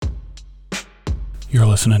You're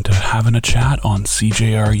listening to Having a Chat on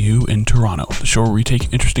CJRU in Toronto, the show where we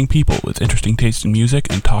take interesting people with interesting taste in music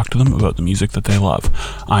and talk to them about the music that they love.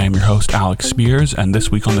 I am your host, Alex Spears, and this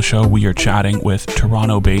week on the show we are chatting with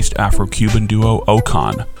Toronto-based Afro-Cuban duo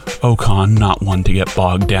Ocon. Ocon, not one to get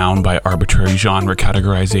bogged down by arbitrary genre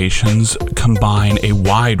categorizations, combine a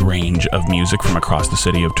wide range of music from across the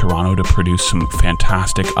city of Toronto to produce some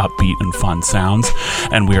fantastic, upbeat, and fun sounds,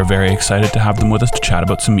 and we are very excited to have them with us to chat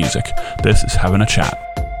about some music. This is Having a Chat.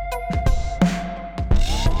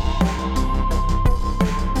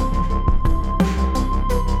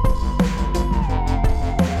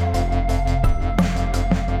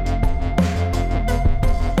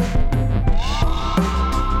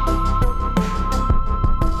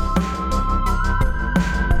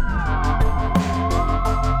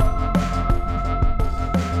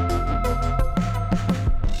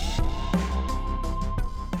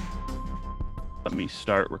 Let me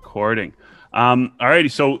start recording.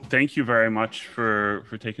 Alrighty, so thank you very much for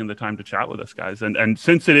taking the time to chat with us, guys. And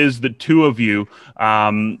since it is the two of you,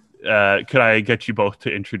 could I get you both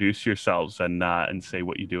to introduce yourselves and say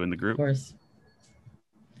what you do in the group? Of course.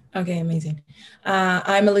 Okay, amazing.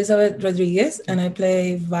 I'm Elizabeth Rodriguez, and I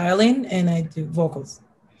play violin and I do vocals.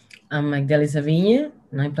 I'm Magdalena Savinia,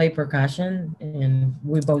 and I play percussion, and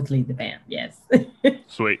we both lead the band. Yes.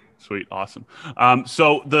 Sweet, awesome.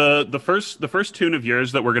 So the first tune of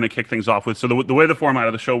yours that we're going to kick things off with. So the way the format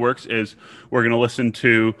of the show works is we're going to listen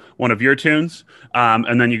to one of your tunes,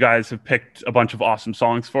 and then you guys have picked a bunch of awesome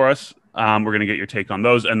songs for us. We're going to get your take on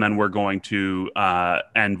those, and then we're going to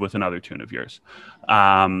end with another tune of yours.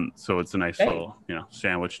 So it's a nice little,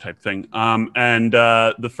 sandwich type thing. And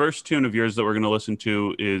the first tune of yours that we're going to listen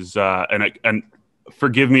to is, and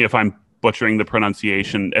forgive me if I'm butchering the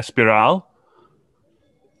pronunciation, Espiral.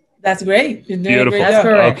 That's great. You're doing Beautiful. That's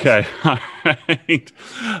correct. Okay. All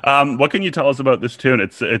right. What can you tell us about this tune?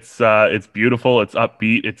 It's beautiful. It's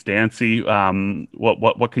upbeat. It's dancey.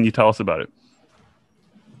 What can you tell us about it?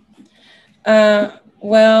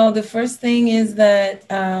 Well, the first thing is that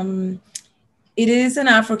it is an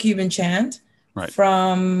Afro-Cuban chant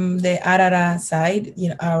from the Arara side.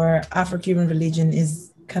 Our Afro-Cuban religion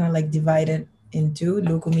is kind of like divided into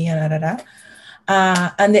Lukumi and Arara.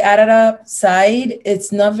 And the Arara side,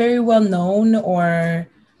 it's not very well known, or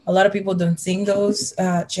a lot of people don't sing those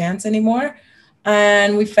chants anymore.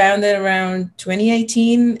 And we found it around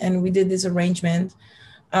 2018, and we did this arrangement.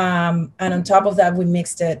 And on top of that, we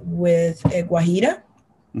mixed it with Guajira,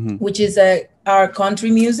 which is our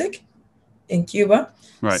country music in Cuba.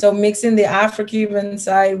 Right. So mixing the Afro-Cuban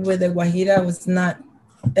side with the Guajira was not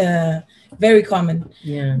very common.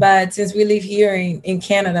 Yeah. But since we live here in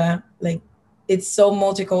Canada, it's so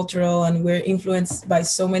multicultural, and we're influenced by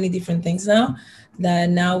so many different things now that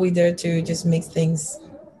now we dare to just mix things.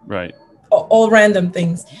 Right. All random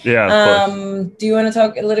things. Yeah. Of course. Do you want to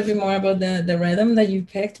talk a little bit more about the rhythm that you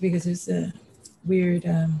picked, because it's a weird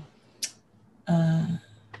time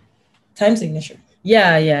signature?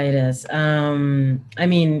 Yeah, it is. I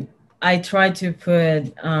mean, I try to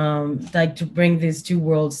put to bring these two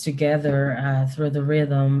worlds together through the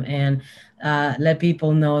rhythm, and let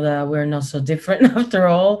people know that we're not so different after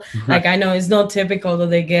all. Like, I know it's not typical that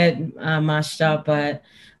they get mashed up, but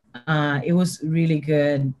it was really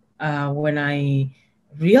good when I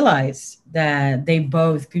realized that they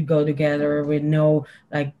both could go together with no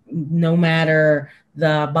matter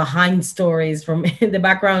the behind stories from the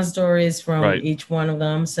background stories from each one of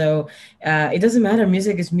them. So it doesn't matter.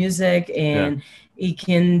 Music is music, and it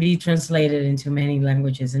can be translated into many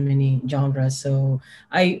languages and many genres. So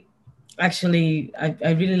I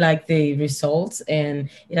really like the results, and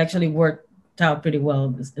it actually worked out pretty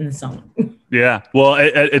well in the song. Yeah, well,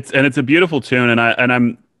 it's a beautiful tune, and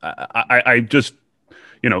I just,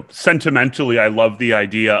 sentimentally, I love the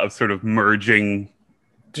idea of sort of merging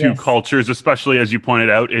two cultures, especially as you pointed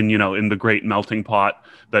out in the great melting pot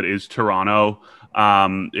that is Toronto.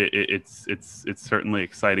 It's certainly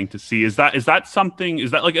exciting to see. Is that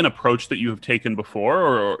like an approach that you have taken before,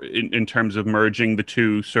 or in terms of merging the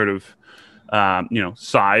two sort of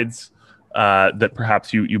sides that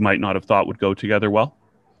perhaps you might not have thought would go together well?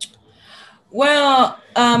 Well,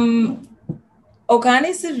 Ocon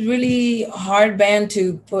is a really hard band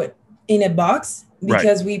to put in a box,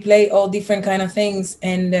 because we play all different kind of things,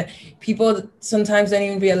 and people sometimes don't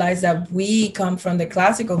even realize that we come from the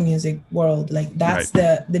classical music world. Like, that's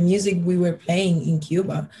the music we were playing in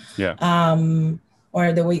Cuba,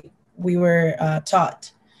 or the way we were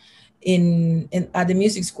taught in at the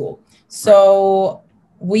music school. So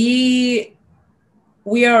we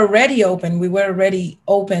are already open. We were already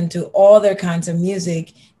open to other kinds of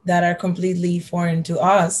music that are completely foreign to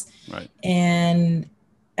us. Right. And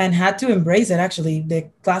had to embrace it. Actually, the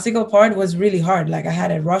classical part was really hard. Like I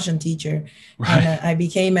had a Russian teacher, right. and I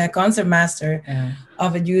became a concert master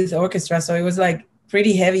of a youth orchestra. So it was like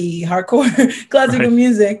pretty heavy, hardcore classical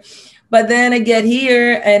music. But then I get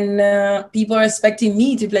here and people are expecting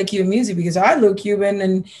me to play Cuban music because I look Cuban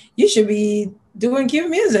and you should be doing Cuban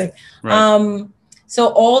music. Right. So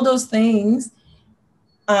all those things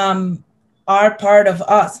are part of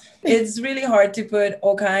us. It's really hard to put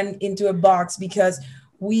Okan into a box because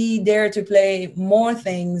we dare to play more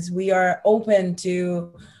things. We are open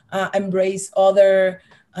to embrace other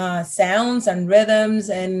sounds and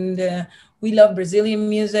rhythms. And we love Brazilian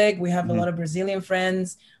music. We have a lot of Brazilian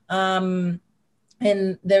friends. And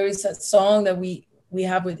there is a song that we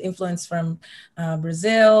have with influence from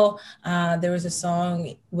Brazil. There is a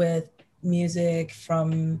song with music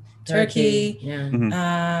from Turkey.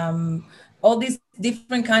 Yeah. All these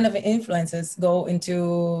different kind of influences go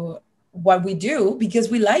into what we do because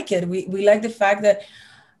we like it. We like the fact that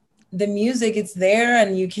the music is there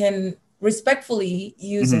and you can respectfully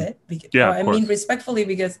use it. I mean respectfully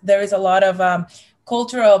because there is a lot of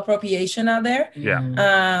cultural appropriation out there.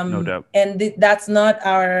 No doubt. And that's not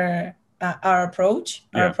our approach.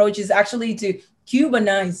 Our approach is actually to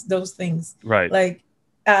Cubanize those things. Right. Like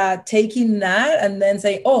taking that and then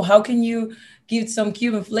say, oh, how can you give some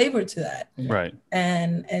Cuban flavor to that? Right.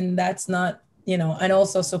 And that's not, and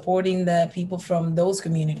also supporting the people from those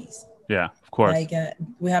communities. Yeah, of course. Like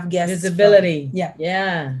we have guests. Visibility. Yeah,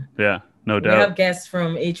 no doubt. We have guests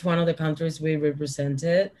from each one of the countries we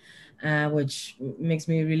represented, which makes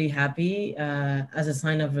me really happy as a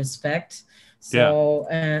sign of respect. So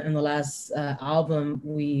in the last album,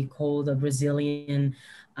 we called a Brazilian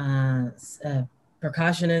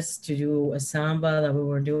percussionist to do a samba that we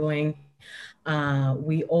were doing.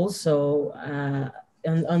 We also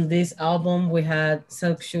on this album we had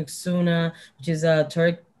Selçuk Suna, which is a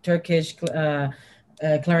Turkish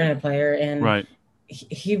clarinet player, and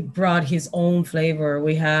he brought his own flavor.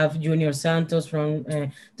 We have Junior Santos from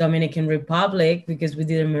Dominican Republic because we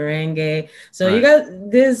did a merengue. So you got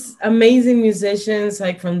these amazing musicians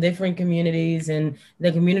like from different communities and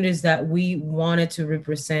the communities that we wanted to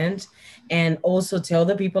represent, and also tell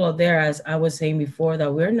the people out there, as I was saying before,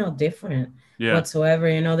 that we're not different whatsoever.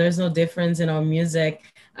 There's no difference in our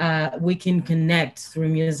music. We can connect through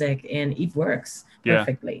music and it works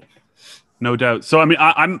perfectly. No doubt. So I mean,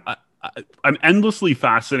 I'm endlessly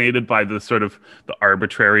fascinated by the sort of the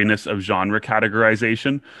arbitrariness of genre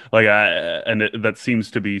categorization, that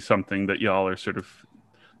seems to be something that y'all are sort of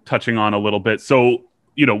touching on a little bit. So,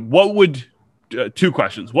 what would two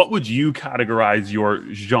questions? What would you categorize your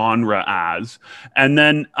genre as? And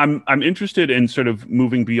then I'm interested in sort of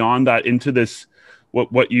moving beyond that into this.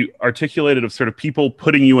 What you articulated of sort of people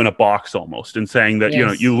putting you in a box almost and saying that,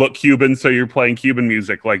 you look Cuban, so you're playing Cuban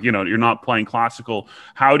music, you're not playing classical.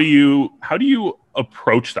 How do you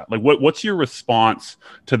approach that? Like, what's your response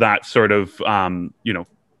to that sort of,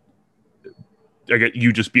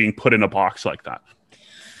 you just being put in a box like that?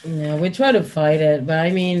 Yeah, we try to fight it, but I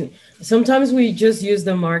mean, sometimes we just use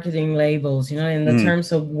the marketing labels, in the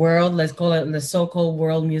terms of world, let's call it the so-called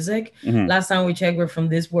world music. Last time we checked, we're from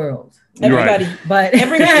this world. Everybody, but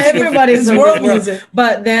everybody's world music.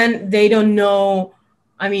 But then they don't know.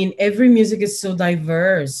 I mean, every music is so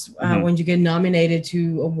diverse. When you get nominated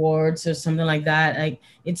to awards or something like that, like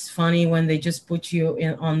it's funny when they just put you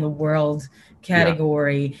on the world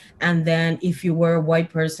category, and then if you were a white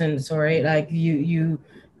person, like you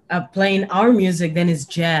playing our music, then it's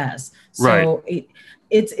jazz. So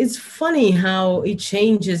it's funny how it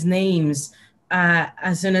changes names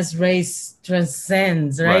as soon as race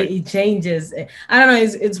transcends, right? It changes. I don't know.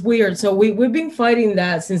 It's weird. So we've been fighting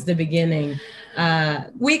that since the beginning.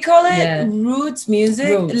 We call it roots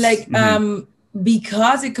music,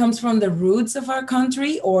 because it comes from the roots of our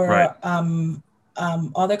country or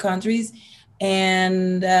other countries,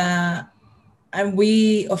 and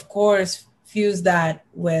we of course fuse that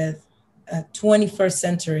with a 21st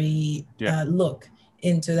century look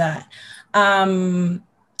into that.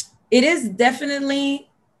 It is definitely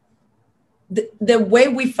the way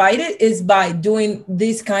we fight it is by doing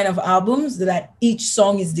these kind of albums that each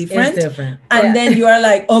song is different. And then you are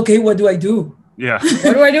like, okay, what do I do? Yeah.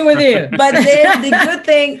 What do I do with you? But then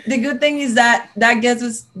the good thing is that gets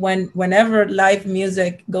us whenever live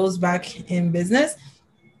music goes back in business,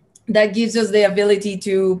 that gives us the ability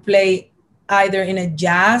to play either in a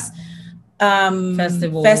jazz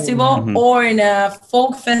festival or in a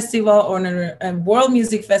folk festival or in a world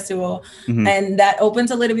music festival, and that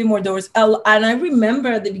opens a little bit more doors. And I remember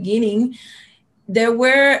at the beginning there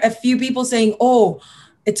were a few people saying, oh,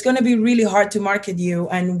 it's going to be really hard to market you,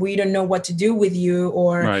 and we don't know what to do with you,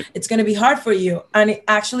 or it's going to be hard for you. And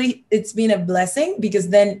it's been a blessing, because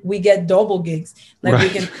then we get double gigs. Like we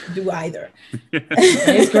can do either.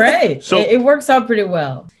 It's great. So it works out pretty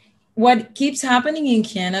well. What keeps happening in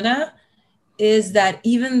Canada is that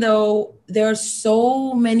even though there are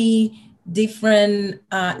so many different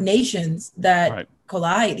nations that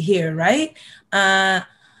collide here, right? I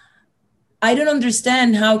don't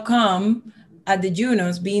understand how come at the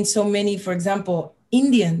Junos being so many, for example,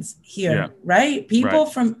 Indians here, right? People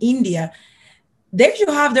from India, they should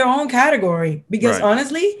have their own category, because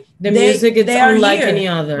honestly, the music is unlike any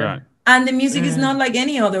other. Right. And the music is not like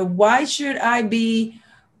any other. Why should I be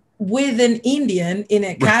with an Indian in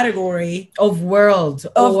a category of world?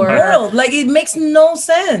 Like, it makes no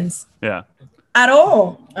sense. Yeah. At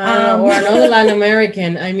all. Or another Latin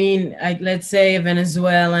American. I mean, let's say a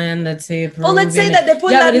Venezuelan, let's say a Peruvian. Let's say that they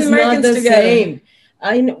put Latin Americans together. Same.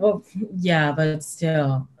 I know. Well, yeah, but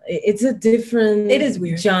still, it's a different. It is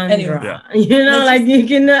weird. Genre. Anyway. You know, like you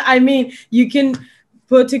can. I mean, you can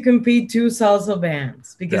put to compete two salsa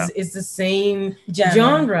bands, because it's the same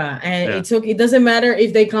genre, and it doesn't matter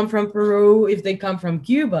if they come from Peru, if they come from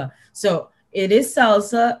Cuba. So it is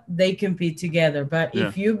salsa, they compete together. But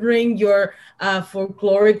if you bring your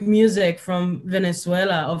folkloric music from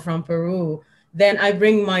Venezuela or from Peru, then I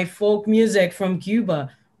bring my folk music from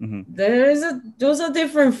Cuba. Those are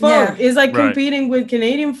different folk. It's like competing with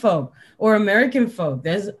Canadian folk or American folk.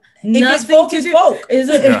 There's nothing to do. Folk.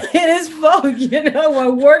 It is folk. You know,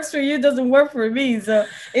 what works for you doesn't work for me. So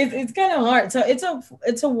it's kind of hard. So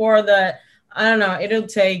it's a war that, I don't know, it'll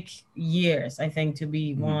take years, I think, to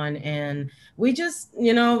be won. And we just,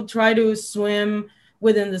 you know, try to swim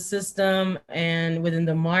within the system and within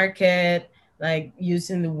the market, like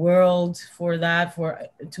using the world for that,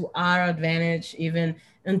 to our advantage, even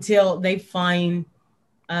until they find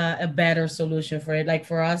a better solution for it. Like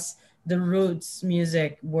for us, the roots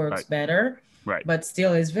music works better, but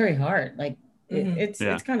still it's very hard. Like it's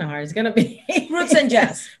kind of hard. It's gonna be roots and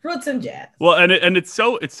jazz. Well, and it's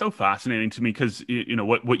so fascinating to me, because you know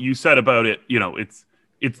what you said about it. You know, it's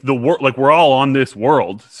the world. Like, we're all on this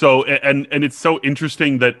world. So and it's so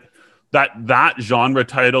interesting that genre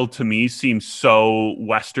title to me seems so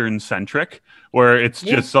Western centric, where it's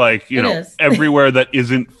just like, you know, everywhere that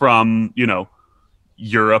isn't from, you know,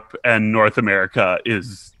 Europe and North America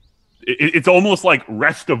it's almost like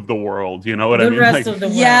rest of the world, you know what I mean? The rest of the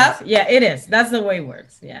world. Yeah, it is. That's the way it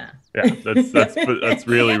works. Yeah. Yeah, that's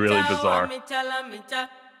really, really bizarre.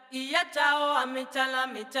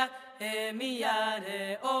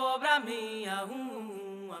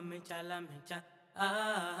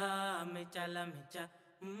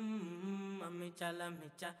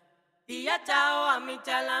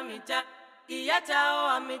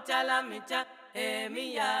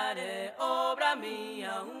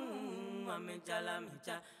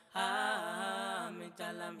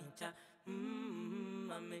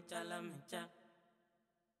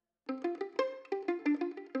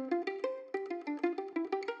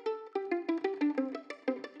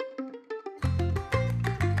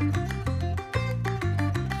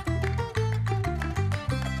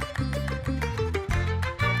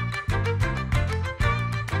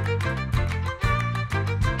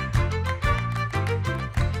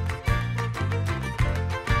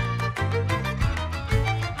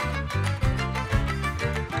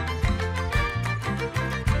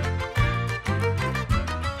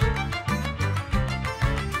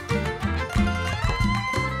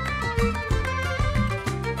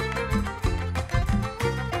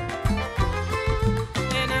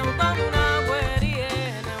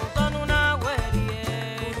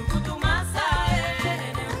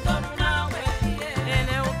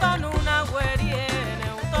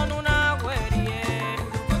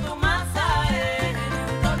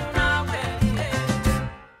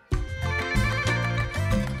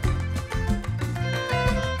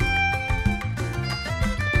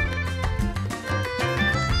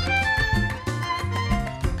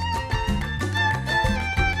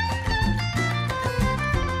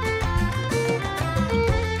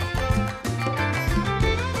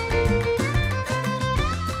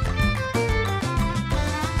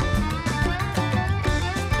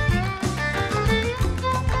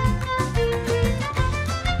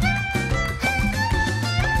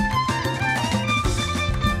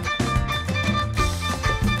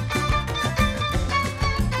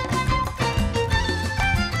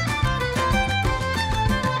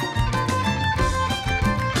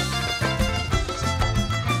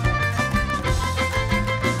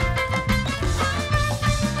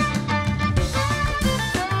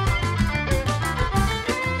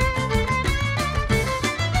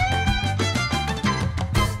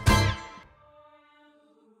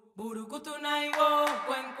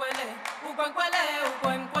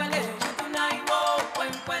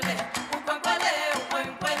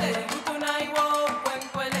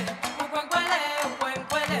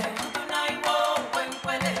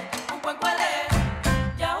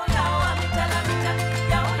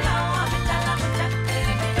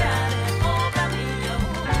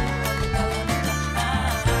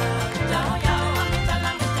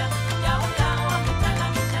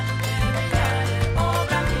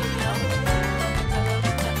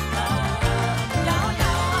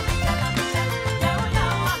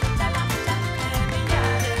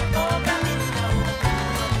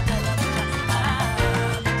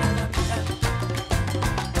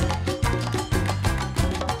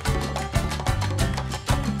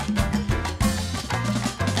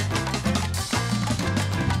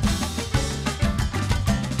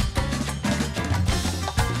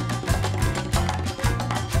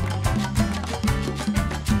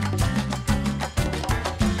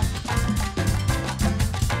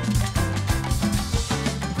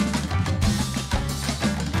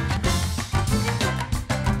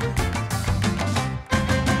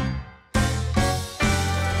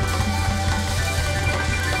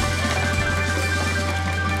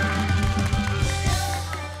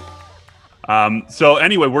 So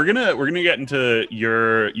anyway, we're gonna get into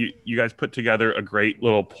you guys put together a great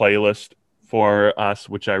little playlist for us,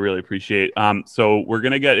 which I really appreciate. So we're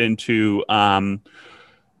gonna get into and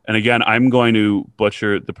again, I'm going to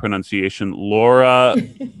butcher the pronunciation. Laura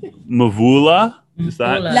Mvula, is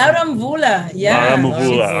that? Laura Mvula, yeah. Laura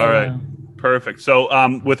Mvula. All right, perfect.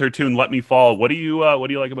 So with her tune "Let Me Fall," what do you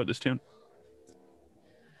like about this tune?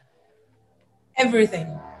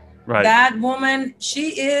 Everything. Right. That woman,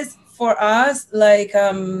 she is for us like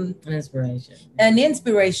an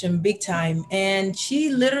inspiration big time, and she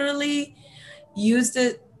literally used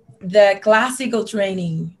the classical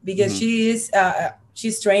training because she's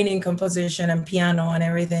trained in composition and piano and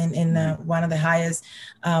everything in one of the highest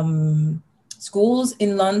schools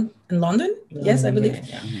in London. Yes, I believe.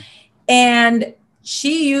 Yeah. And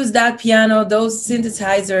she used that piano, those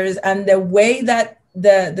synthesizers, and the way that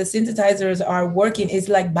the synthesizers are working is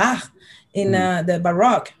like Bach in the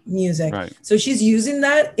Baroque music. Right. So she's using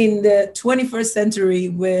that in the 21st century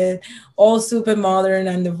with all super modern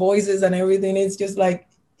and the voices and everything. It's just like,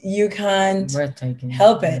 you can't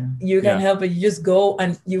help it. You can't help it. You just go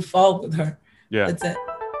and you fall with her. Yeah. That's it.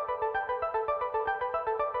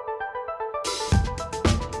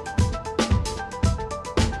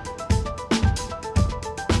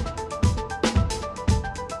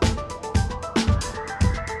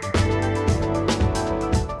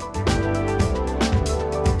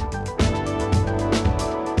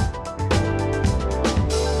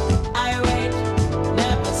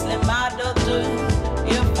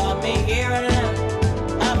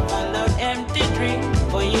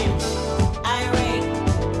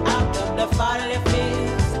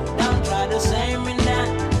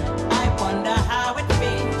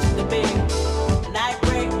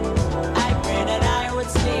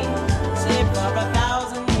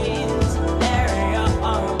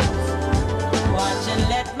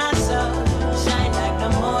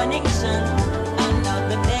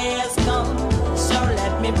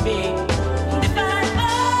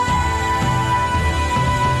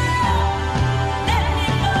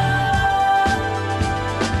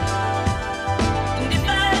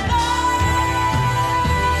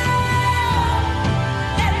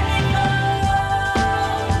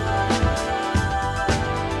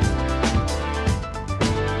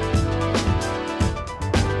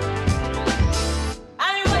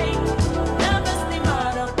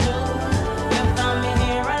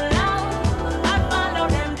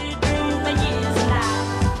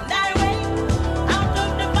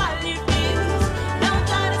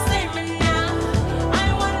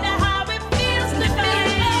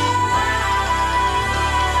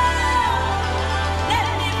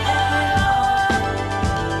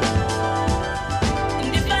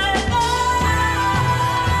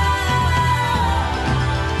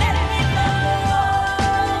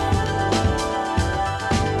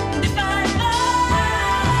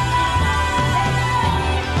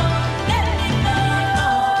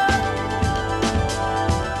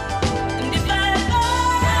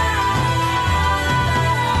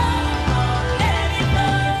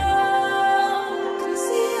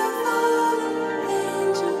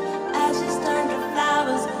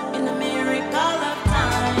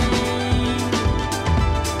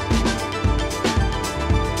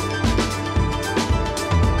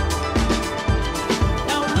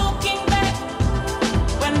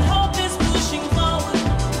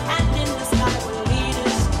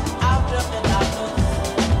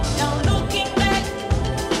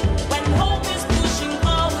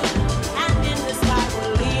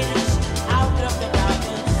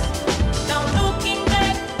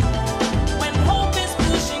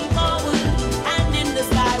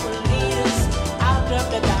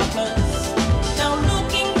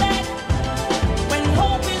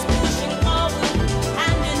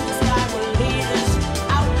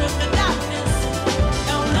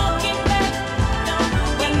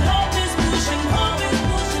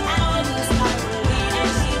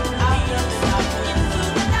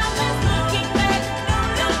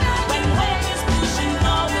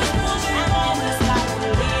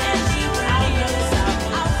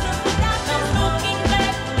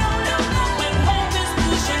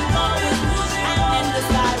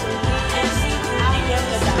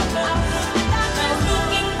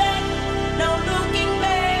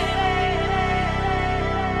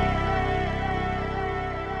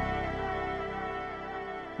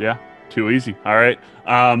 Yeah, too easy. All right.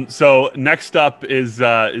 So next up is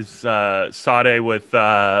Sade with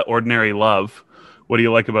Ordinary Love. What do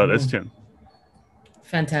you like about this tune?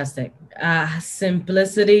 Fantastic.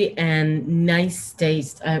 Simplicity and nice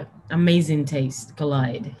taste, amazing taste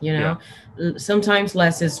collide, you know? Yeah. Sometimes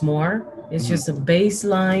less is more. It's just a bass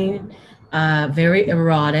line, very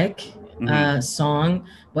erotic song,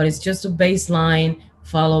 but it's just a bass line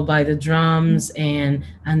followed by the drums and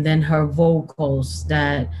then her vocals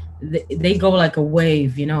that they go like a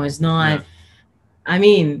wave, you know? It's not, I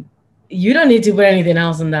mean, you don't need to put anything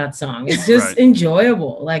else in that song. It's just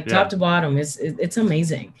enjoyable, like top to bottom. It's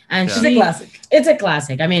amazing, and she's a classic. It's a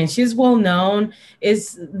classic. I mean, she's well known.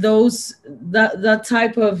 It's that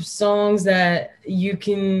type of songs that you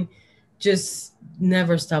can just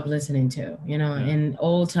never stop listening to. You know, in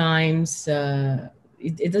old times,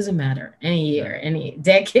 it doesn't matter. Any year, any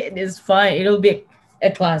decade is fine. It'll be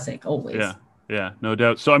a classic always. Yeah. Yeah, no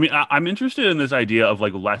doubt. So, I mean, I'm interested in this idea of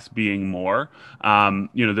like less being more.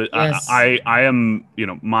 You know, I am, you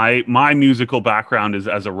know, my musical background is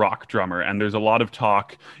as a rock drummer, and there's a lot of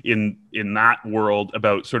talk in that world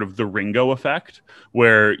about sort of the Ringo effect,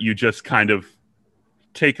 where you just kind of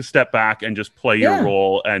take a step back and just play your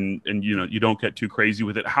role, and you know, you don't get too crazy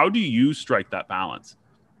with it. How do you strike that balance?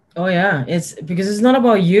 Oh yeah, it's because it's not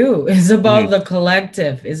about you. It's about the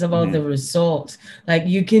collective. It's about the result. Like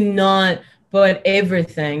you cannot put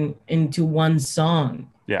everything into one song.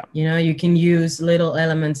 Yeah. You know, you can use little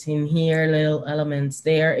elements in here, little elements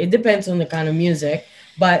there. It depends on the kind of music,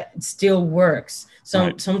 but it still works.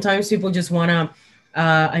 So sometimes people just want to,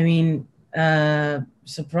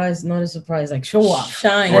 surprise, not a surprise, like show off.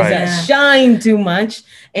 Shine. Shine too much.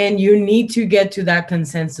 And you need to get to that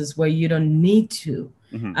consensus where you don't need to.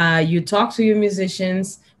 You talk to your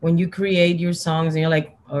musicians when you create your songs and you're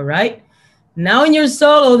like, all right, now in your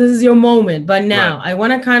solo, this is your moment. But now I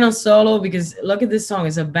want to kind of solo because look at this song.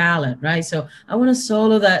 It's a ballad, right? So I want a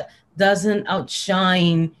solo that doesn't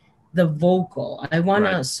outshine the vocal. I want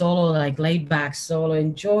a solo like laid back solo,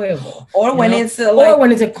 enjoyable. Or when it's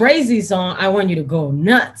when it's a crazy song, I want you to go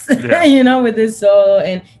nuts, you know, with this solo,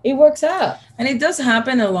 and it works out. And it does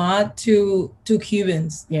happen a lot to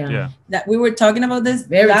Cubans. Yeah. That we were talking about this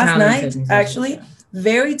last night, actually.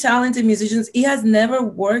 Very talented musicians. It has never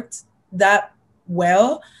worked that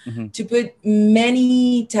well to put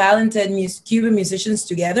many talented Cuban musicians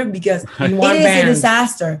together because it is a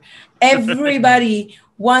disaster. Everybody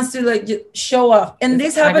wants to like show off, and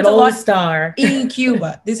this happens a lot in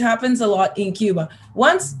Cuba. This happens a lot in Cuba.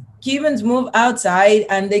 Once Cubans move outside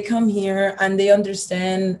and they come here and they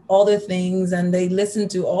understand all the things and they listen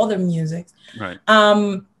to all the music,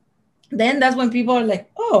 then that's when people are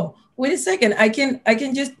like, oh, wait a second, I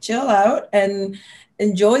can just chill out and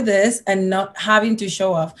enjoy this and not having to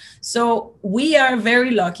show off. So we are very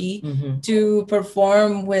lucky to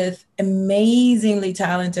perform with amazingly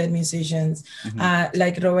talented musicians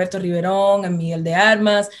like Roberto Riveron and Miguel de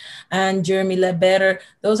Armas and Jeremy Ledbetter.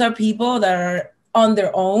 Those are people that are on their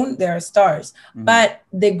own, they are stars. But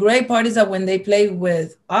the great part is that when they play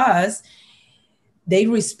with us, they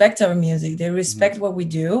respect our music, they respect what we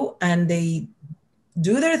do, and they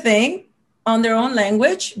do their thing on their own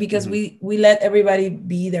language because we let everybody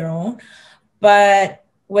be their own. But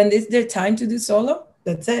when it's their time to do solo,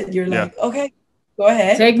 that's it. You're like, okay, go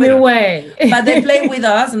ahead. Take me away. But they play with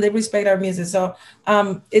us and they respect our music. So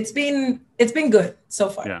it's been good so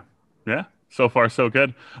far. Yeah. So far, so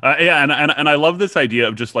good. And I love this idea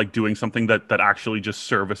of just like doing something that actually just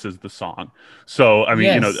services the song. So, I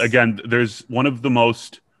mean, you know, again, there's one of the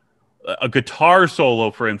most, a guitar solo,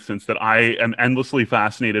 for instance, that I am endlessly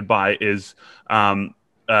fascinated by is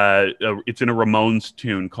it's in a Ramones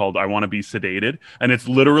tune called "I Want to Be Sedated," and it's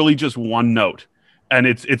literally just one note, and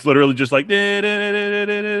it's literally just like, and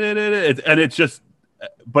it's just,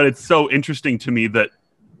 but it's so interesting to me that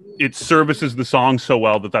it services the song so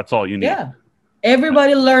well that that's all you need. Yeah.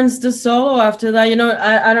 Everybody learns the solo after that. You know,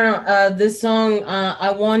 I don't know, this song, I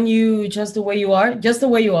Want You Just the Way You Are, Just the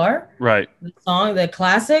Way You Are. Right. The song, the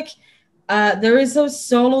classic. There is a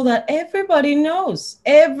solo that everybody knows.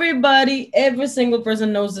 Every single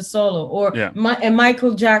person knows the solo. Or a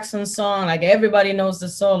Michael Jackson song, like everybody knows the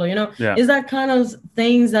solo. You know, it's that kind of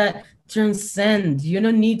things that transcend. You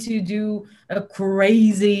don't need to do a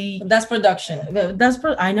crazy. That's production.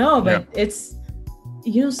 I know, but it's,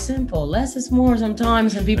 you know, simple. Less is more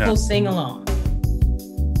sometimes, and people sing along.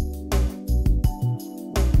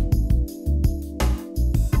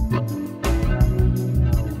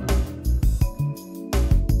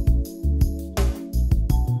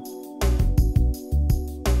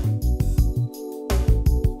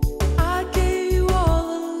 I gave you all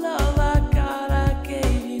the love I got. I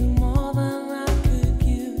gave you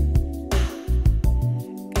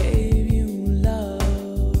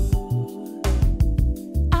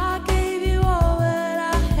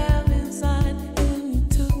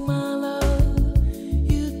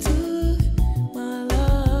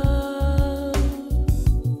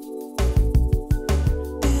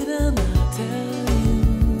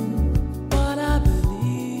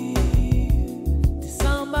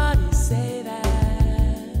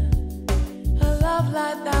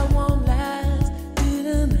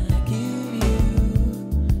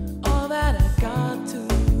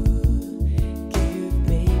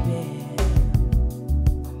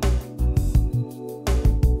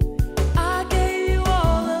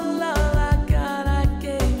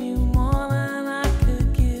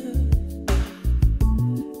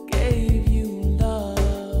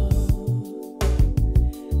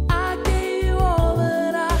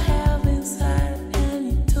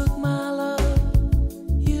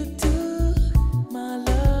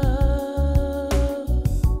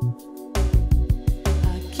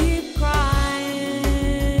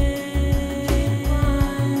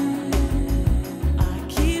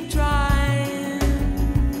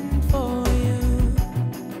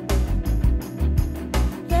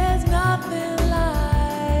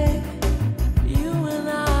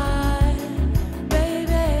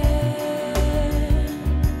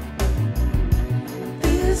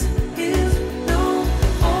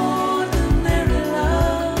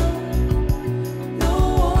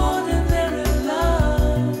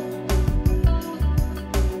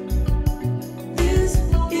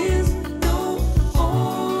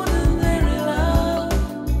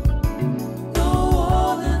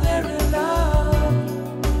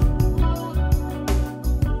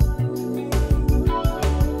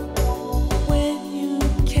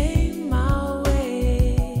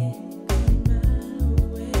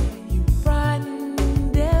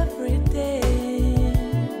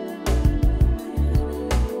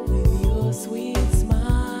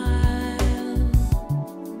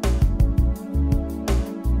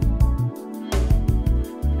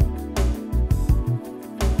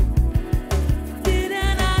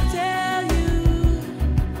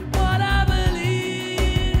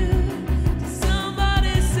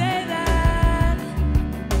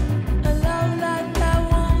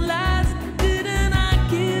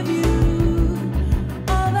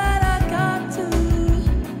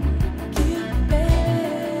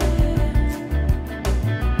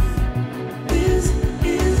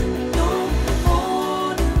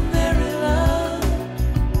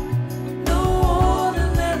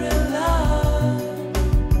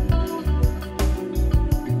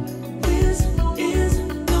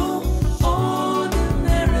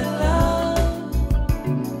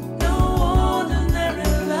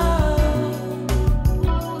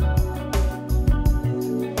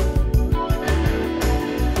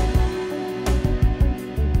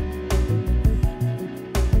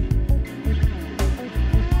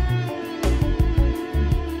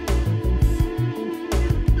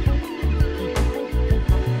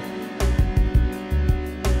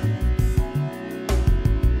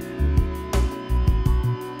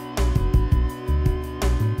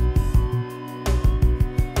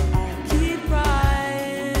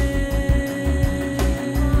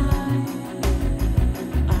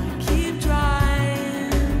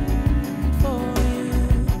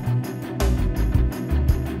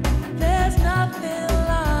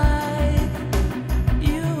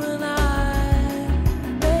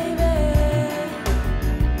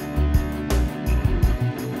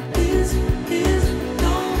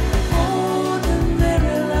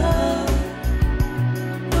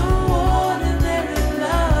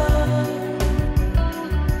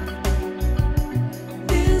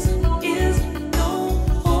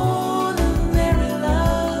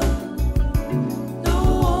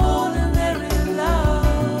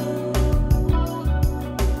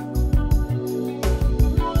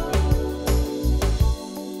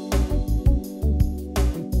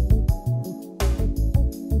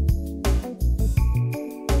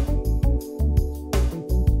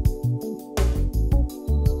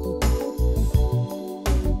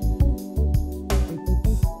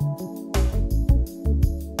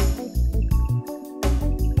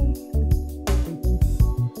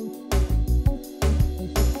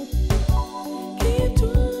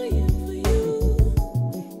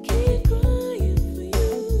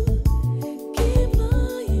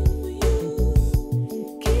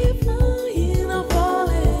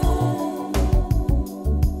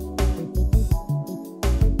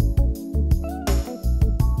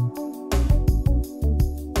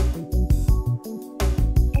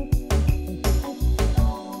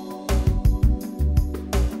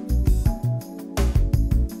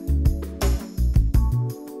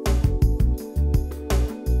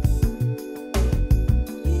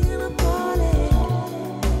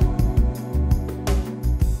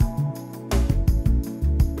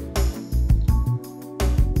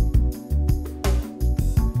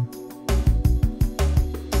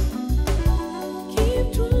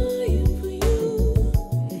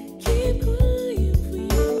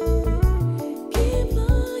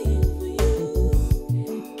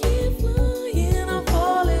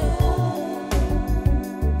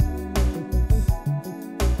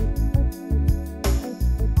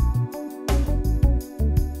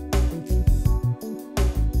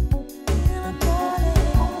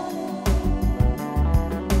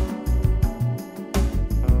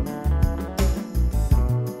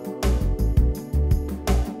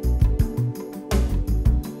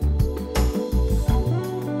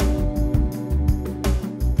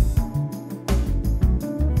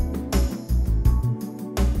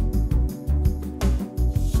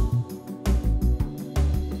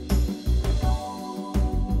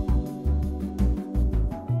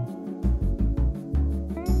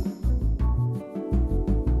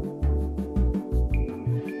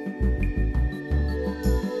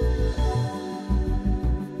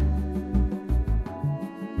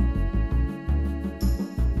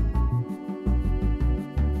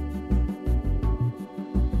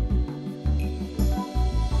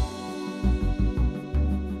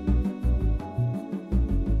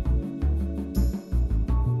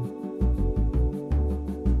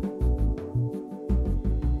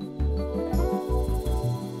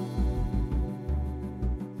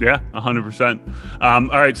Yeah, 100%. All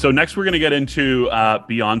right, so next we're going to get into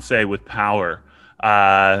Beyonce with Power.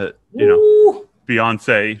 Beyonce,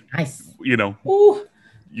 nice. You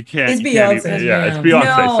can't. It's you Beyonce. Can't even, it's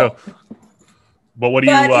Beyonce. No, so, but what do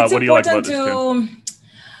you like about this tune?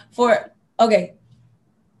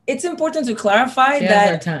 It's important to clarify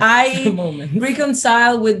that I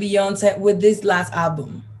reconcile with Beyonce with this last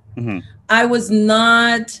album. Mm-hmm. I was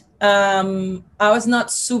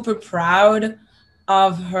not super proud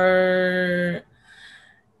of her.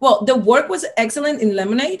 Well, the work was excellent in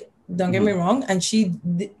Lemonade. Don't get me wrong, and she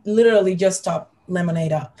literally just stopped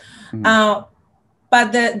Lemonade up. Mm-hmm.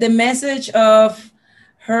 But the message of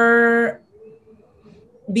her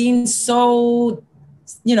being so,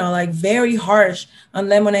 very harsh on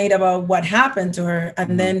Lemonade about what happened to her,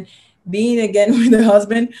 and then being again with the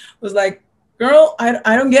husband was like, girl,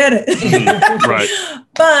 I don't get it. Right.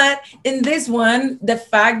 But in this one, the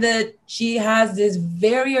fact that she has this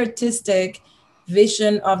very artistic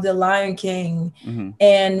vision of the Lion King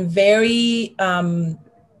and very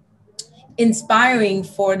inspiring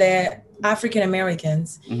for the African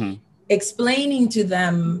Americans, explaining to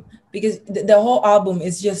them, because the whole album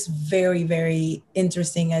is just very, very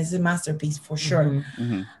interesting as a masterpiece for sure.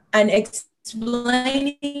 And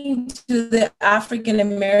explaining to the African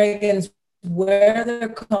Americans where they're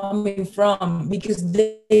coming from, because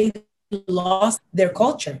they lost their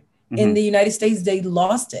culture. In the United States, they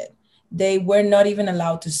lost it. They were not even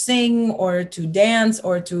allowed to sing or to dance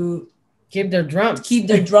or to keep their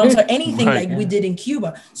drums or anything we did in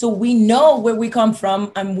Cuba. So we know where we come from,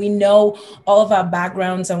 and we know all of our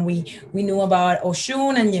backgrounds, and we knew about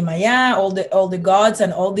Oshun and Yemaya, all the gods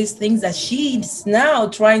and all these things that she's now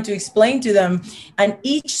trying to explain to them. And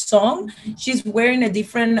each song, she's wearing a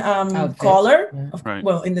different color. Yeah.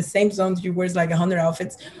 Well, in the same song, she wears like 100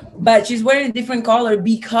 outfits, but she's wearing a different color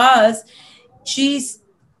because she's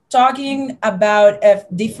talking about a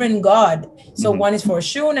different god. So one is for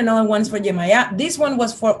Oshun, another one is for Yemaya. This one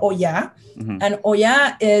was for Oya, and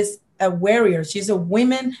Oya is a warrior. She's a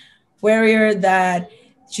woman warrior that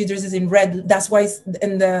she dresses in red. That's why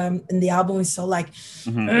in the album is so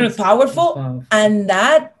powerful. And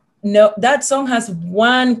that song has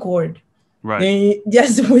one chord,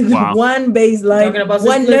 just with one bass line, talking about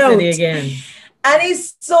one note again, and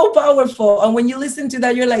it's so powerful. And when you listen to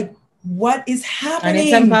that, you're like, what is happening? And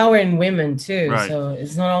it's empowering women too. Right. So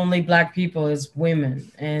it's not only Black people, it's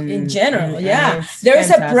women. And in general, and there is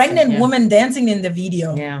a pregnant woman dancing in the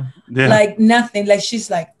video. Yeah. Like nothing, like she's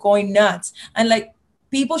like going nuts. And like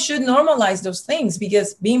people should normalize those things,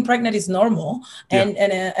 because being pregnant is normal,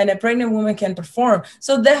 and a pregnant woman can perform.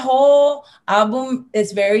 So the whole album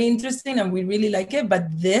is very interesting and we really like it, but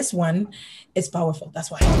this one is powerful. That's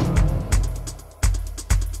why.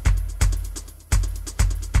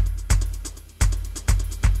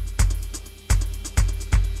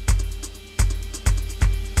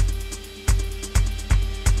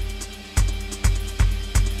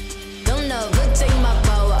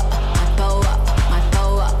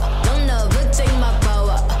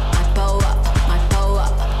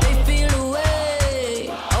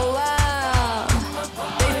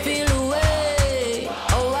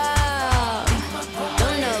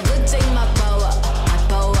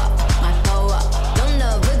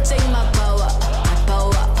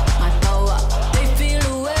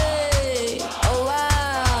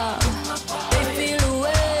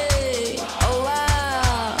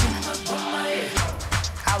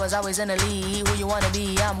 In the league, who you wanna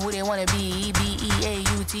be? I'm who they wanna be.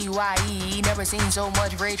 B-E-A-U-T-Y-E. Never seen so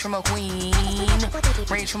much rage from a queen.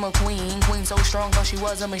 Rage from a queen. Queen so strong, thought she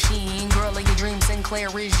was a machine. Girl of your dreams, Sinclair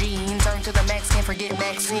Regine. Turn to the max, can't forget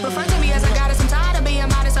Maxine. Refer to me as a goddess, I'm tired of being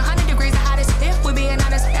modest. 100 degrees the hottest, if we're being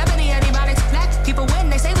honest. Ebony antibiotics. Black people win,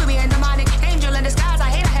 they say we being demonic. Angel in disguise, I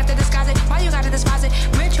hate I have to disguise it. Why you gotta despise it?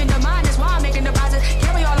 Rich in the mind is why I'm making deposit.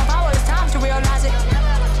 Carry all the power, it's time to realize it.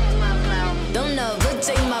 Don't know, good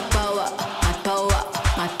take my power, my power,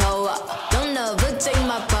 my power. Don't know, good take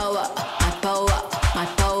my power, my power, my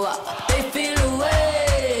power. They feel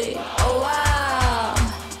away, oh wow.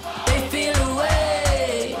 They feel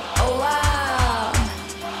away, oh wow.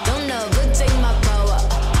 Don't know, good take my power,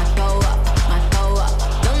 my power, my power.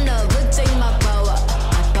 Don't know, good take my power,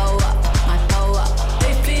 my power, my power.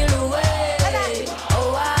 They feel away,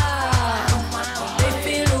 oh wow. They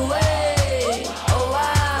feel away, oh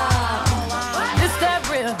wow. This that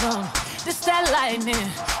rhythm, this that lightning,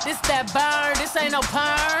 this that burn, this ain't no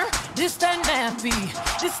perm. This that nappy,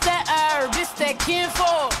 this that herb, this that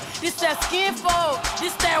kinfolk, this that skinfolk,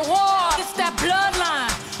 this that war, this that bloodline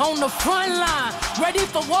on the front line, ready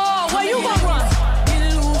for war. Where you gonna run? Get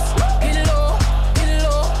it loose, get it low,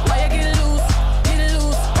 why you get it loose,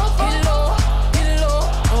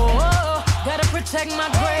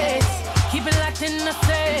 wanna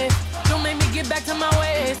say. Don't make me get back to my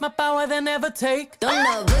ways. My power they never take. Don't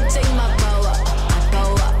ever take my power, my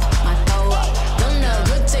power, my power. Don't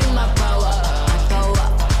ever take my power, my power,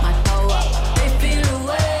 my power. They feel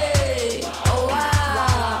away, oh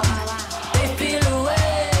wow. They feel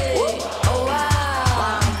away, oh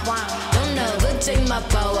wow. Don't ever take my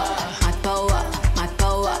power, my power, my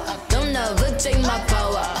power. Don't ever take my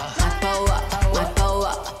power, my power, my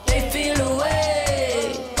power. They feel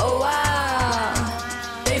away, oh wow.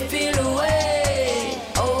 They feel away,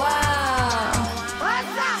 oh wow.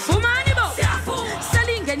 Fumani bo,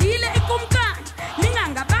 salinga nile ikumka.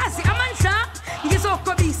 Ninganga basi amansha,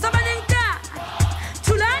 ngizoko bisa banenka.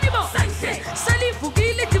 Tulani bo, salifu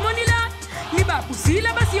gile timonila. Niba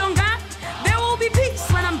pusila basiyonga. There will be peace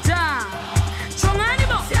when I'm done. Chongani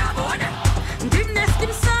bo, dimnes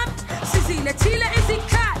kimsab. Sisile chile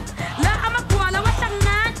isikat. La amakwala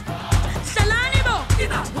wasangan. Salani bo,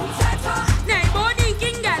 nay body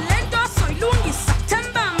kinga lento soy lungi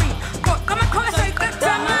September me. Go kama kosa soy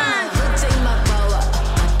kataman. Take my power,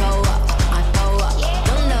 my power, my power.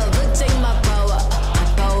 Don't ever take my power, my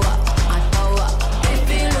power, my power. They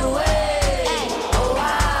feel away, oh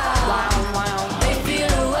wow. They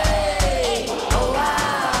feel away, oh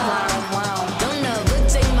wow. Don't ever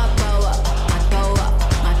take my power, my power,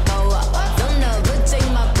 my power. Don't ever take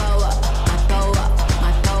my power, my power,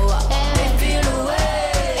 my power. They feel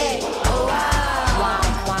away, oh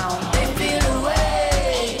wow. They feel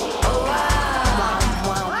away, oh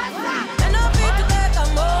wow. And I feel to take a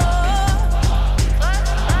more.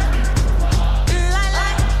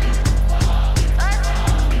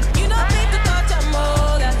 You know people touch a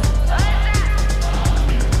more.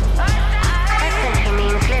 Essentially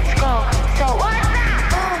means let's go. So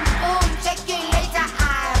Boom, boom, check you later.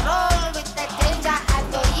 I roll with the danger.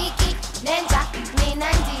 Atoiki, ninja,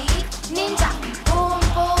 ninandi, ninja. Boom,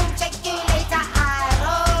 boom, check you later. I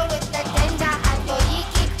roll with the danger.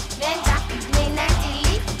 Atoiki, ninja, ninandi,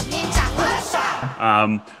 ninja. What's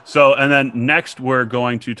up? So, and then next we're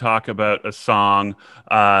going to talk about a song,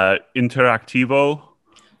 Interactivo.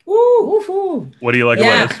 Woo! What do you like Yeah.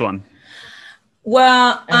 about this one?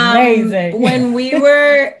 Well, Amazing. when we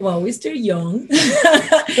were, well, we're still young,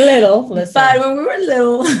 Little, listen. but when we were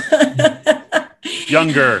little,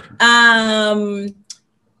 Younger.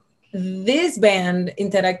 this band,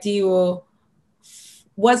 Interactivo,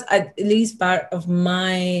 was at least part of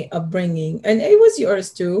my upbringing. And it was yours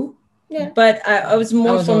too. Yeah. But I was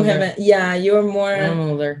more was from older. heaven. Yeah, you're more, I'm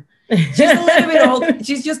older. she's a little bit old.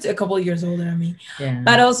 She's just a couple of years older than me. Yeah.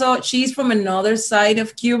 But also, she's from another side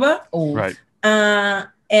of Cuba. Old. Right. And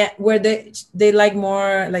where they like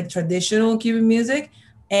more like traditional Cuban music,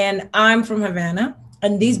 and I'm from Havana,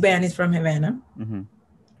 and this band is from Havana, Mhm.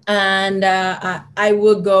 and I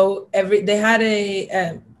would go they had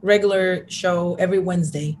a regular show every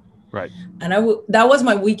Wednesday, Right. and that was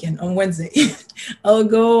my weekend on Wednesday. I would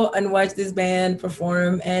go and watch this band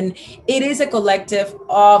perform, and it is a collective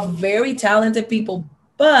of very talented people.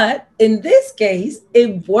 But in this case,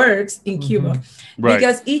 it works in Cuba Right.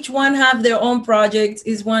 because each one have their own projects.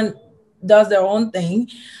 Each one does their own thing,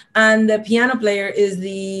 and the piano player is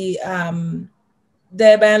the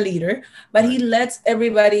band leader. But he lets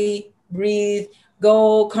everybody breathe,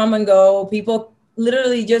 come and go. People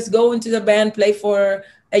literally just go into the band, play for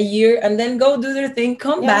a year, and then go do their thing.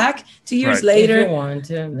 Come back 2 years Right. If you later. want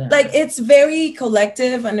to. Yeah. Like it's very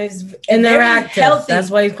collective and it's very interactive. healthy. That's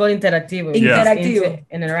why it's called interactivo. Yeah. It's Interactivo.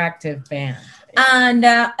 an interactive band.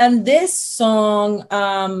 And this song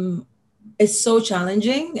is so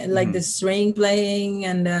challenging, like the string playing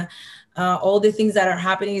and all the things that are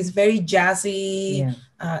happening is very jazzy,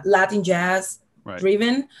 Latin jazz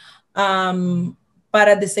driven. But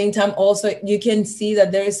at the same time, also you can see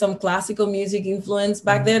that there is some classical music influence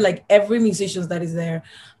back there. Like every musician that is there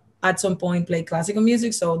at some point played classical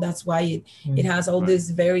music, so that's why it has all these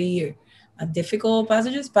very difficult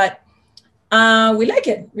passages. But we like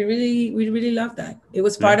it. We really love that. It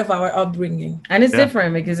was part of our upbringing, and it's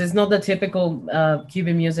different because it's not the typical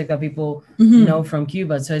Cuban music that people know from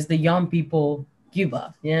Cuba. So it's the young people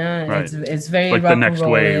Cuba. Yeah, it's very like rock the next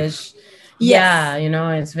and roll-ish. wave. Yeah,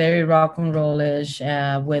 it's very rock and roll-ish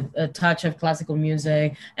with a touch of classical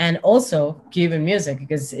music and also Cuban music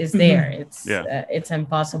because it's there. It's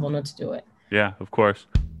impossible not to do it. Yeah, of course.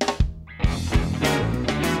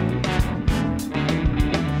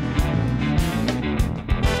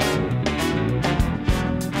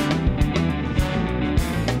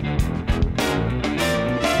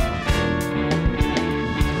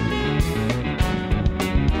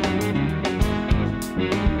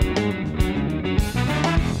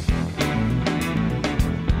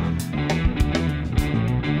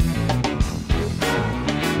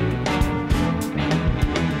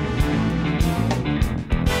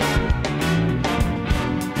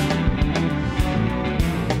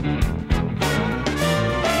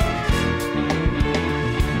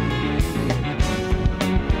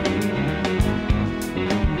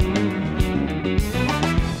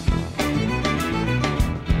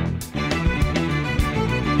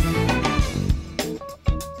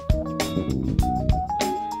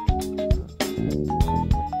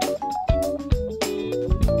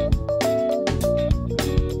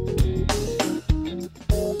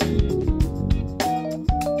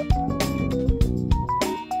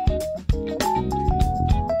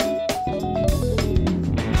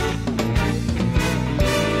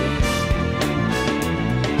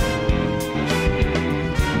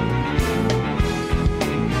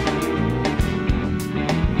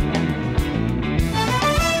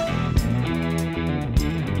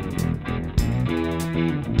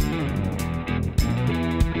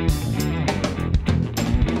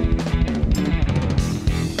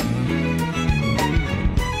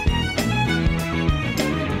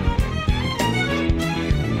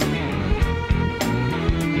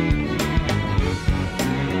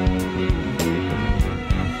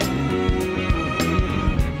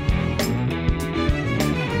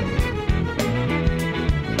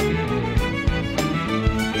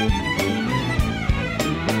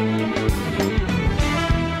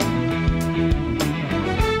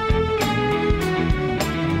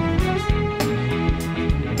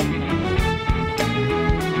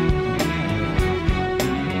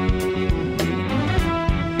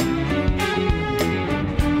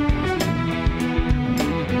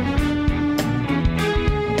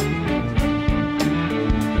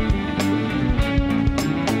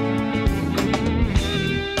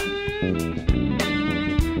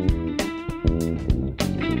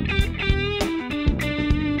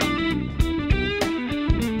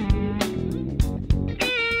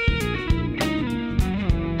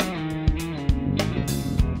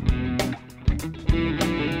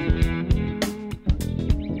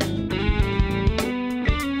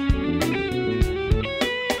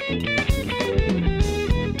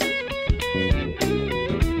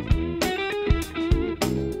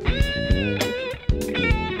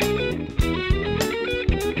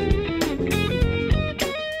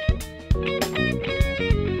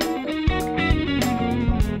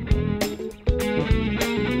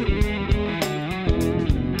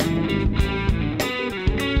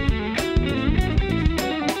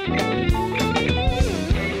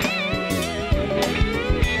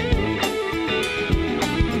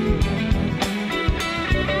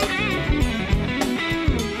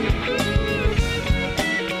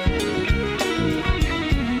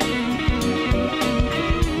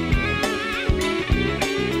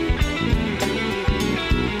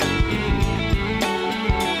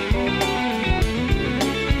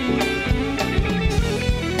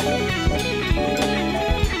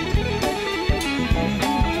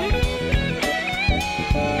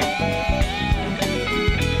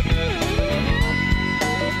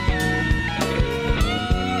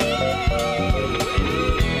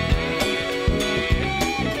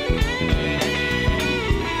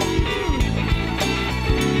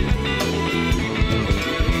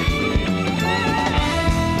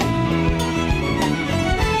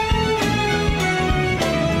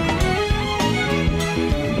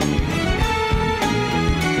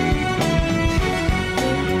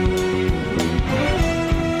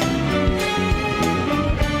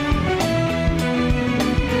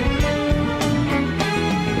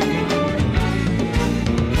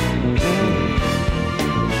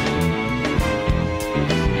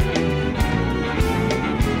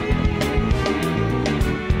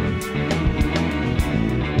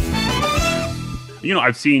 you know,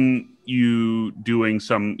 I've seen you doing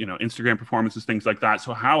some, you know, Instagram performances, things like that.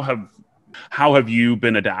 So how have you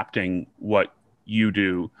been adapting what you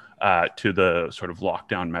do to the sort of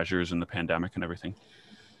lockdown measures and the pandemic and everything?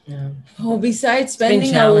 Yeah. Oh, besides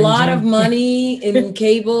spending a lot of money in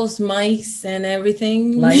cables, mics, and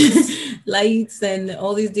everything, lights, and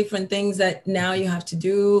all these different things that now you have to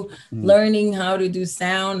do, learning how to do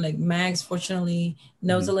sound. Like Max, fortunately,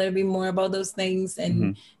 knows a little bit more about those things,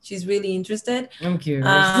 and she's really interested. I'm curious.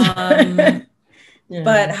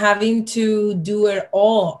 But having to do it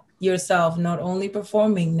all yourself, not only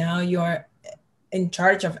performing, now you're in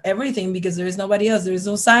charge of everything because there is nobody else. There is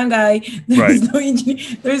no sound guy. There is no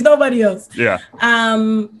engineer. There is nobody else. Yeah.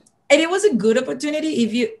 And it was a good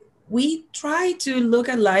opportunity. We try to look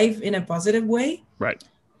at life in a positive way. Right.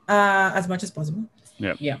 As much as possible.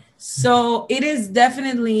 Yeah. Yeah. So it is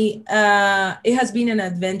definitely, it has been an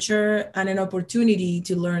adventure and an opportunity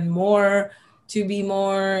to learn more, to be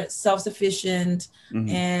more self-sufficient,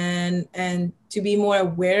 and to be more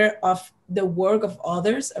aware of the work of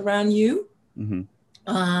others around you.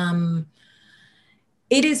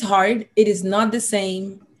 It is hard. It is not the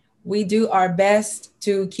same. We do our best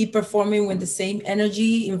to keep performing with the same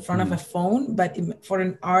energy in front of a phone, but for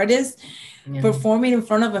an artist, performing in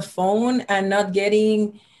front of a phone and not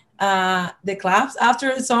getting the claps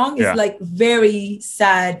after a song is like very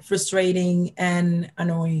sad, frustrating, and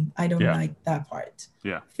annoying. I don't like that part.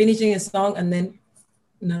 Yeah. Finishing a song and then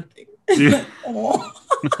nothing. Yeah.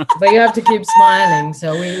 But you have to keep smiling.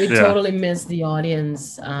 So we totally miss the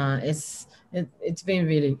audience. It's been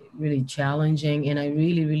really, really challenging, and I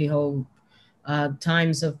really, really hope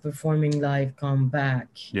times of performing live come back.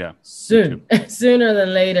 Yeah. Soon, sooner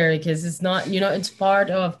than later, because it's not, you know, it's part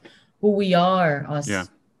of who we are. Us. Yeah.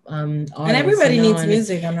 And everybody needs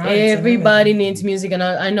music. Everybody needs music, and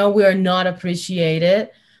I know we are not appreciated.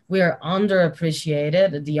 We are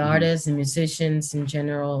underappreciated, the artists and musicians in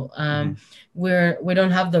general. We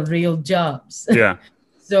don't have the real jobs. Yeah.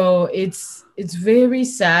 So it's very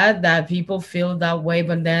sad that people feel that way,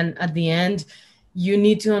 but then at the end, you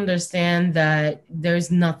need to understand that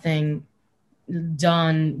there's nothing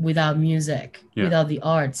done without music, without the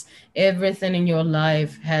arts. Everything in your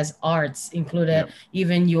life has arts included,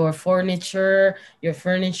 even your furniture,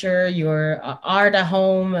 your art at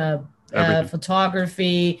home,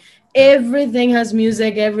 photography, everything has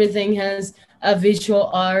music, everything has a visual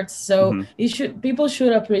arts. So people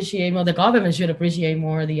should appreciate more, the government should appreciate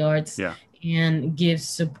more the arts and give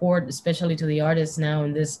support, especially to the artists now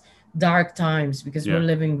in this dark times, because we're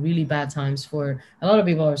living really bad times. For a lot of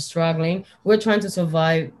people are struggling. We're trying to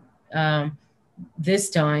survive these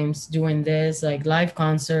times doing this, like live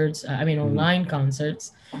concerts, online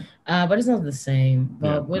concerts. But it's not the same.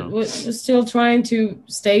 But we're still trying to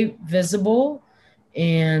stay visible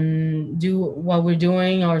and do what we're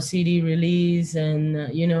doing, our CD release, and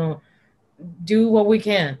do what we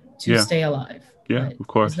can to stay alive. Yeah, but of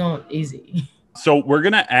course. It's not easy. So we're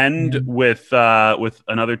gonna end with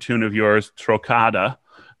another tune of yours, Trocada.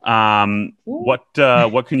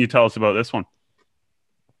 What can you tell us about this one?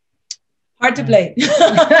 Hard to play.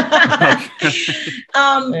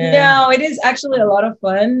 No, it is actually a lot of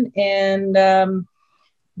fun, and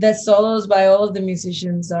the solos by all of the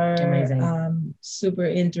musicians are super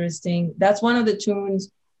interesting. That's one of the tunes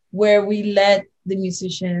where we let the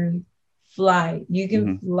musician fly. You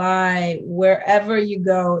can fly wherever you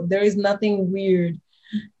go. There is nothing weird.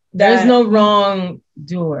 There's no wrong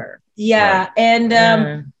doer. Yeah, right.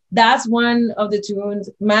 And that's one of the tunes.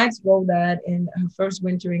 Max wrote that in her first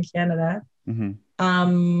winter in Canada.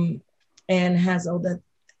 And has all that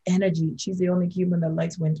energy. She's the only Cuban that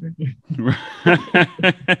likes winter.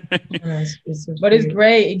 But it's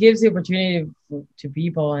great. It gives the opportunity to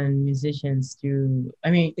people and musicians to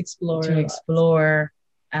explore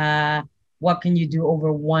what can you do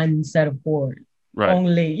over one set of chords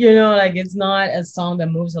only. Like it's not a song that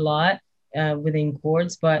moves a lot within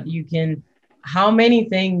chords, but you can, how many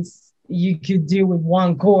things you could do with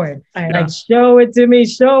one chord. Like, show it to me,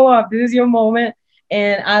 show up, this is your moment.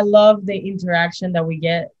 And I love the interaction that we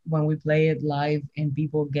get when we play it live, and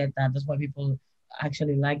people get that. That's why people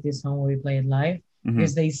actually like this song when we play it live,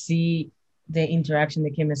 because they see the interaction,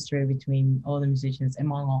 the chemistry between all the musicians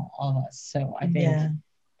among all of us. So I think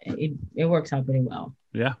it works out pretty well.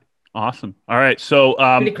 Yeah. Awesome. All right. So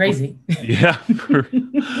pretty crazy. Yeah.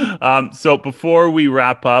 So before we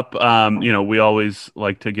wrap up, we always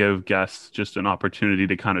like to give guests just an opportunity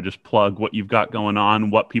to kind of just plug what you've got going on,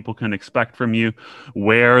 what people can expect from you,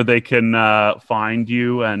 where they can find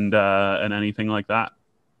you, and anything like that.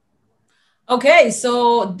 Okay.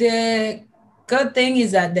 So the good thing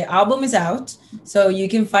is that the album is out, so you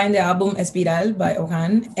can find the album Espiral by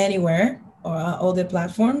Okan anywhere or all the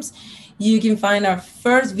platforms. You can find our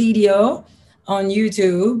first video on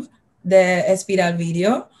YouTube, the Espiral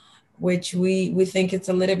video, which we think it's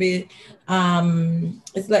a little bit,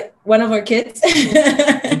 it's like one of our kids.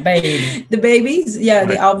 Baby. The babies. Yeah, right.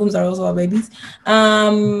 The albums are also our babies.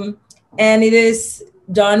 And it is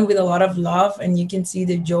done with a lot of love, and you can see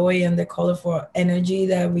the joy and the colorful energy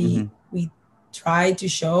that we try to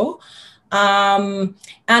show. And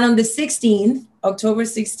on the 16th, October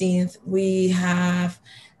 16th, we have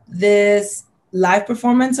this live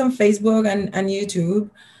performance on Facebook and YouTube.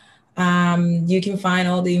 You can find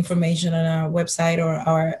all the information on our website or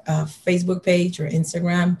our Facebook page or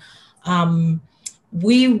Instagram.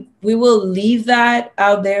 We will leave that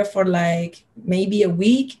out there for like maybe a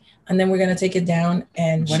week, and then we're gonna take it down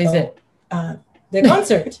and what is it? The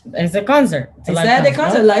concert. It's a concert. Is that the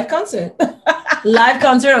concert? Live concert. Live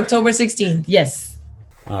concert, October 16th. Yes.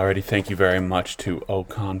 Alrighty, thank you very much to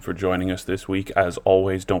Okan for joining us this week. As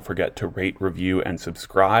always, don't forget to rate, review, and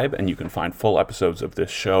subscribe. And you can find full episodes of this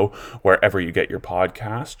show wherever you get your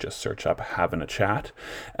podcast. Just search up Having a Chat.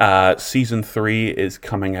 Season 3 is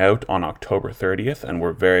coming out on October 30th, and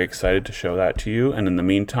we're very excited to show that to you. And in the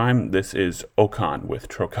meantime, this is Okan with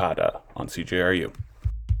Trocada on CJRU.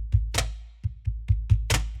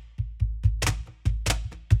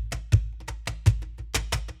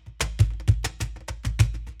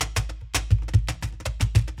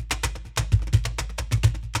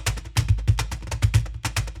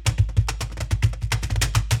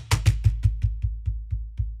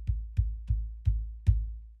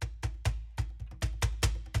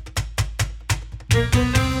 Thank you.